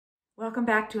Welcome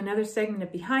back to another segment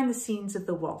of Behind the Scenes of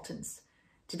the Waltons.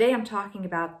 Today I'm talking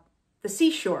about the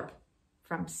Seashore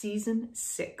from season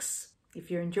 6.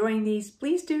 If you're enjoying these,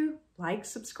 please do like,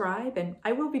 subscribe, and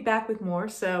I will be back with more,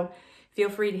 so feel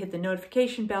free to hit the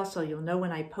notification bell so you'll know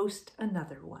when I post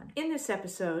another one. In this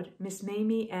episode, Miss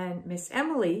Mamie and Miss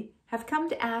Emily have come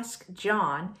to ask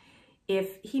John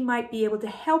if he might be able to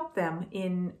help them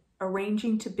in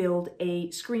arranging to build a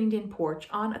screened-in porch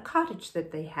on a cottage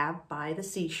that they have by the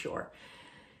seashore.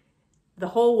 The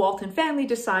whole Walton family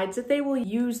decides that they will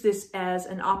use this as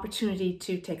an opportunity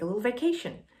to take a little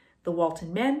vacation. The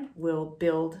Walton men will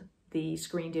build the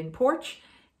screened-in porch,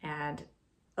 and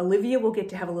Olivia will get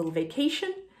to have a little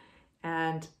vacation,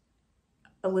 and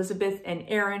Elizabeth and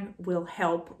Aaron will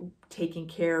help taking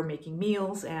care, making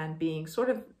meals, and being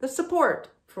sort of the support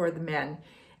for the men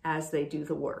as they do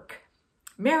the work.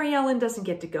 Mary Ellen doesn't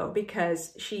get to go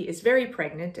because she is very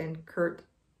pregnant, and Kurt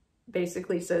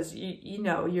basically says, you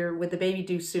know, you're with the baby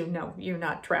due soon. No, you're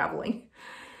not traveling.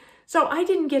 So I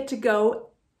didn't get to go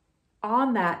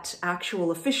on that actual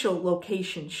official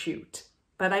location shoot,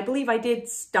 but I believe I did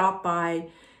stop by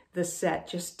the set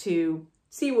just to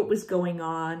see what was going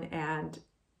on and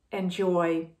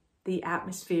enjoy the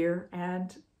atmosphere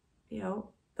and, you know,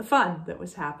 the fun that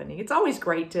was happening. It's always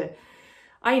great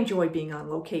I enjoy being on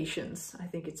locations. I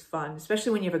think it's fun,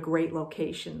 especially when you have a great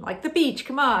location. Like the beach,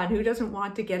 come on, who doesn't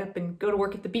want to get up and go to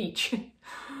work at the beach?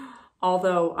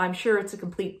 Although I'm sure it's a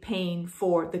complete pain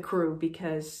for the crew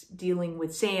because dealing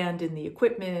with sand and the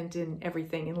equipment and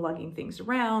everything and lugging things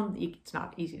around, it's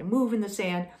not easy to move in the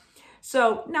sand.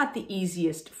 So not the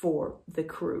easiest for the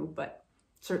crew, but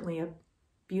certainly a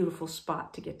beautiful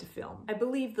spot to get to film. I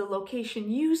believe the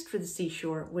location used for the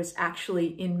seashore was actually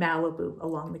in Malibu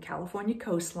along the California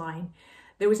coastline.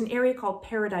 There was an area called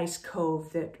Paradise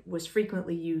Cove that was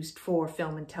frequently used for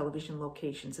film and television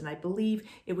locations, and I believe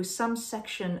it was some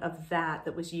section of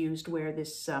that was used where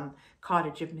this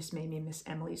cottage of Miss Mamie and Miss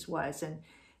Emily's was,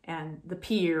 and the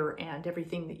pier and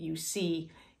everything that you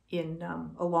see in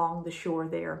along the shore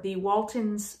there. The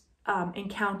Waltons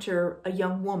encounter a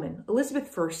young woman. Elizabeth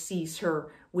first sees her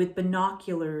with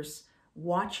binoculars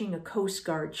watching a Coast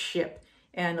Guard ship.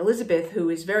 And Elizabeth, who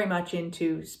is very much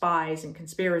into spies and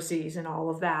conspiracies and all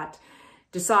of that,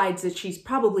 decides that she's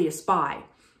probably a spy.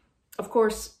 Of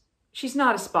course, she's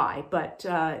not a spy, but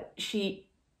she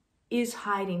is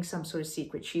hiding some sort of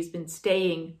secret. She's been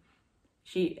staying,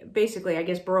 she basically, I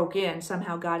guess, broke in,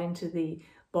 somehow got into the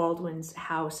Baldwin's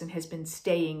house and has been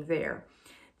staying there.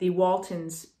 The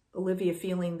Waltons, Olivia,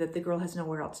 feeling that the girl has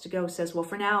nowhere else to go, says, well,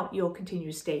 for now, you'll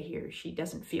continue to stay here. She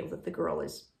doesn't feel that the girl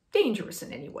is dangerous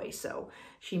in any way, so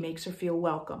she makes her feel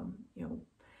welcome, you know.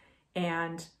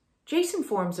 And Jason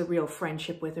forms a real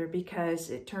friendship with her because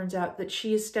it turns out that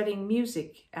she is studying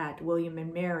music at William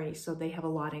and Mary, so they have a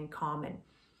lot in common.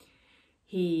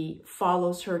 He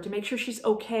follows her to make sure she's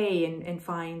okay and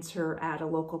finds her at a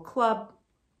local club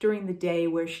during the day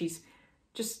where she's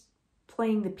just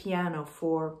playing the piano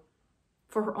for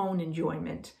her own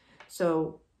enjoyment.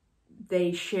 So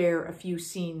they share a few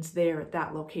scenes there at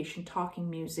that location, talking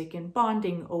music and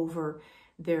bonding over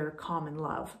their common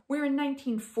love. We're in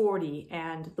 1940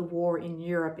 and the war in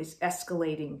Europe is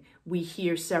escalating. We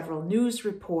hear several news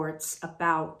reports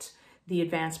about the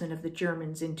advancement of the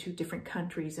Germans into different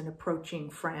countries and approaching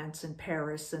France and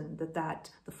Paris, and that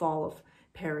the fall of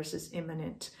Paris is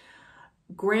imminent.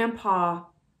 Grandpa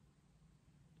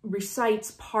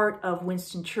recites part of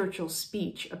Winston Churchill's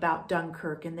speech about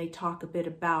Dunkirk, and they talk a bit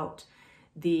about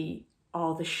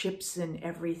all the ships and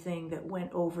everything that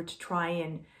went over to try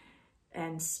and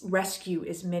rescue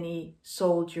as many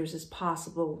soldiers as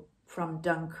possible from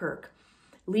Dunkirk.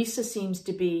 Lisa seems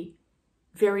to be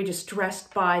very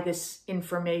distressed by this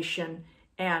information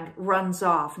and runs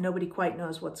off. Nobody quite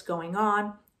knows what's going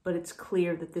on, but it's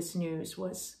clear that this news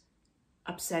was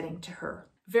upsetting to her.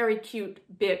 Very cute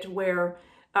bit where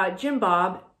Jim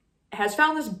Bob has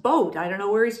found this boat. I don't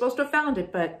know where he's supposed to have found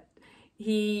it, but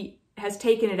he has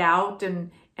taken it out,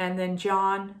 and then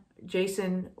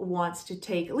Jason wants to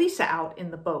take Lisa out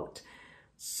in the boat.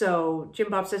 So Jim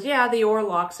Bob says, yeah, the oar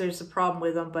locks, there's a problem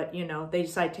with them, but you know, they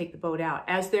decide to take the boat out.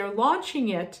 As they're launching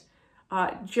it,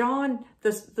 John,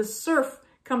 the surf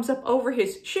comes up over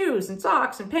his shoes and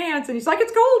socks and pants, and he's like,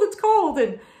 it's cold, it's cold.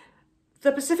 And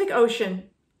the Pacific Ocean,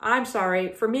 I'm sorry,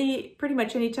 for me, pretty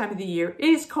much any time of the year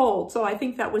is cold. So I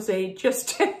think that was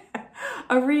just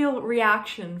a real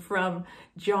reaction from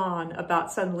John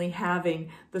about suddenly having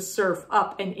the surf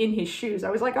up and in his shoes. I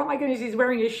was like, oh my goodness, he's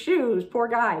wearing his shoes, poor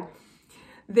guy.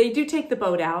 They do take the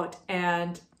boat out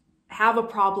and have a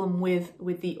problem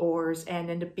with the oars and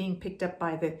end up being picked up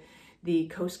by the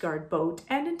Coast Guard boat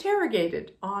and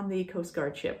interrogated on the Coast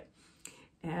Guard ship.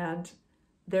 And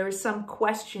there is some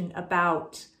question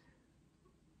about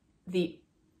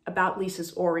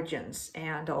Lisa's origins.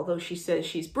 And although she says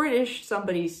she's British,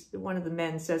 one of the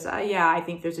men says, yeah, I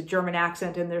think there's a German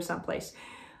accent in there someplace.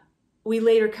 We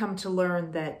later come to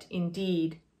learn that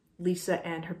indeed Lisa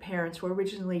and her parents were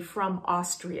originally from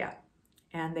Austria,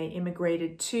 and they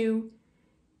immigrated to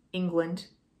England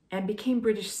and became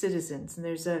British citizens. And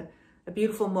there's a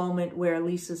beautiful moment where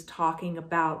Lisa's talking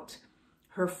about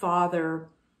her father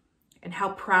and how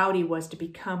proud he was to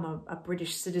become a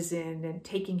British citizen and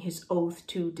taking his oath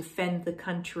to defend the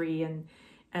country.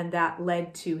 And that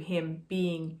led to him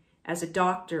being, as a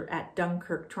doctor at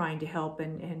Dunkirk, trying to help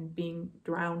and being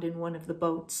drowned in one of the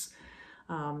boats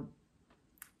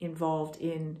involved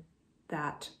in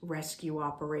that rescue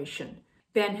operation.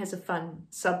 Ben has a fun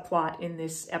subplot in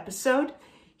this episode.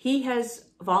 He has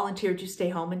volunteered to stay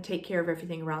home and take care of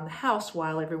everything around the house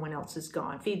while everyone else is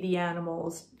gone. Feed the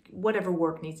animals, whatever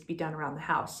work needs to be done around the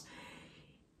house.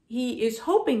 He is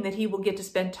hoping that he will get to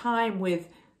spend time with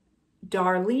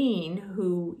Darlene,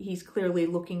 who he's clearly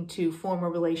looking to form a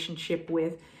relationship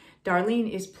with.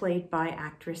 Darlene is played by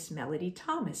actress Melody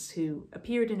Thomas, who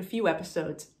appeared in a few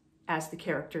episodes as the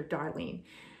character Darlene,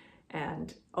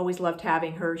 and always loved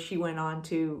having her. She went on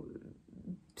to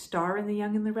star in The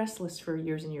Young and the Restless for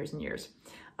years and years and years.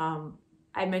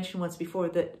 I mentioned once before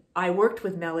that I worked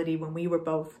with Melody when we were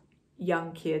both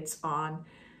young kids on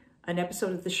an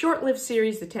episode of the short-lived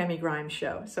series, The Tammy Grimes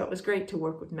Show. So it was great to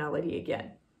work with Melody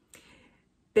again.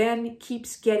 Ben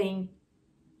keeps getting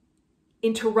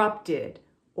interrupted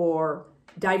or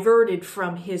diverted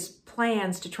from his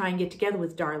plans to try and get together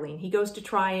with Darlene. He goes to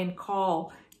try and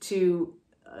call to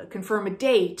confirm a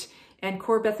date, and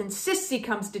Corbeth insists he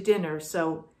comes to dinner,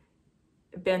 so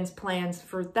Ben's plans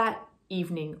for that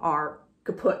evening are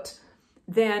kaput.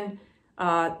 Then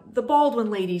the Baldwin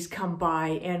ladies come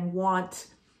by and want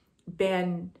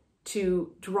Ben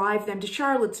to drive them to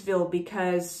Charlottesville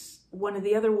because one of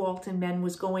the other Walton men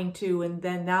was going to, and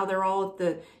then now they're all at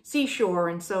the Seashore,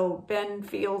 and so Ben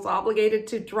feels obligated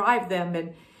to drive them,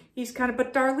 and he's kind of,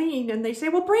 but Darlene, and they say,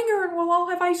 well, bring her and we'll all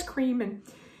have ice cream.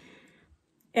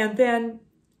 And then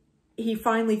he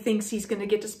finally thinks he's going to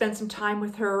get to spend some time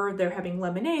with her. They're having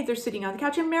lemonade, they're sitting on the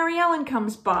couch, and Mary Ellen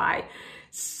comes by.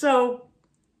 So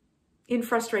in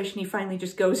frustration, he finally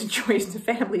just goes and joins the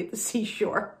family at the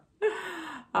Seashore.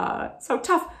 So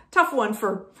tough one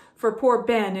for poor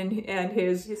Ben and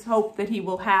his hope that he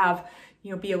will have,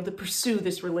 be able to pursue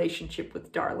this relationship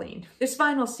with Darlene. This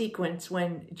final sequence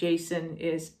when Jason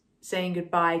is saying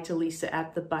goodbye to Lisa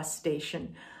at the bus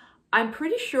station, I'm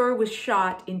pretty sure was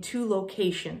shot in 2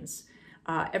 locations.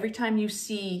 Every time you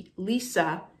see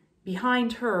Lisa,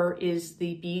 behind her is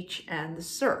the beach and the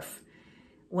surf.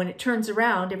 When it turns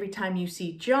around, every time you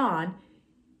see John,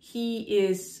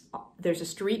 there's a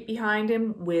street behind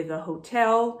him with a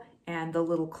hotel and the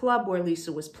little club where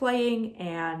Lisa was playing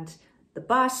and the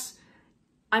bus.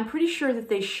 I'm pretty sure that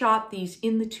they shot these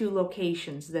in the 2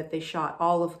 locations, that they shot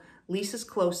all of Lisa's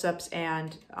close-ups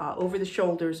and over the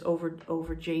shoulders,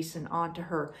 over Jason onto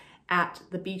her at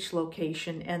the beach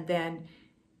location. And then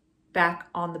back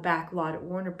on the back lot at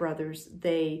Warner Brothers,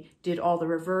 they did all the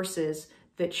reverses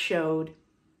that showed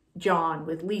John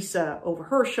with Lisa over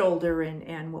her shoulder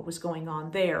and what was going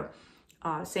on there.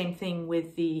 Same thing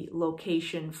with the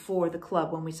location for the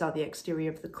club when we saw the exterior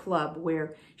of the club,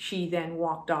 where she then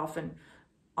walked off and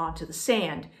onto the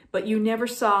sand. But you never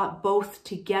saw both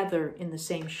together in the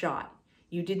same shot.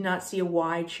 You did not see a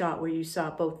wide shot where you saw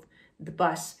both the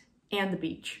bus and the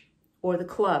beach, or the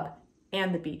club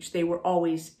and the beach. They were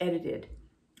always edited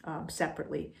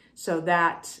separately. So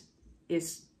that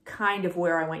is kind of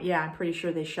where I went, yeah, I'm pretty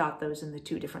sure they shot those in the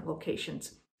 2 different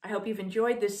locations. I hope you've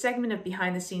enjoyed this segment of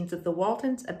Behind the Scenes of the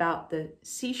Waltons about the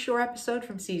Seashore episode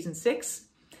from season 6.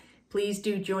 Please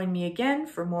do join me again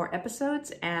for more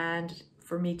episodes and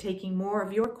for me taking more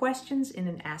of your questions in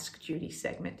an Ask Judy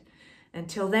segment.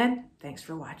 Until then, thanks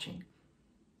for watching.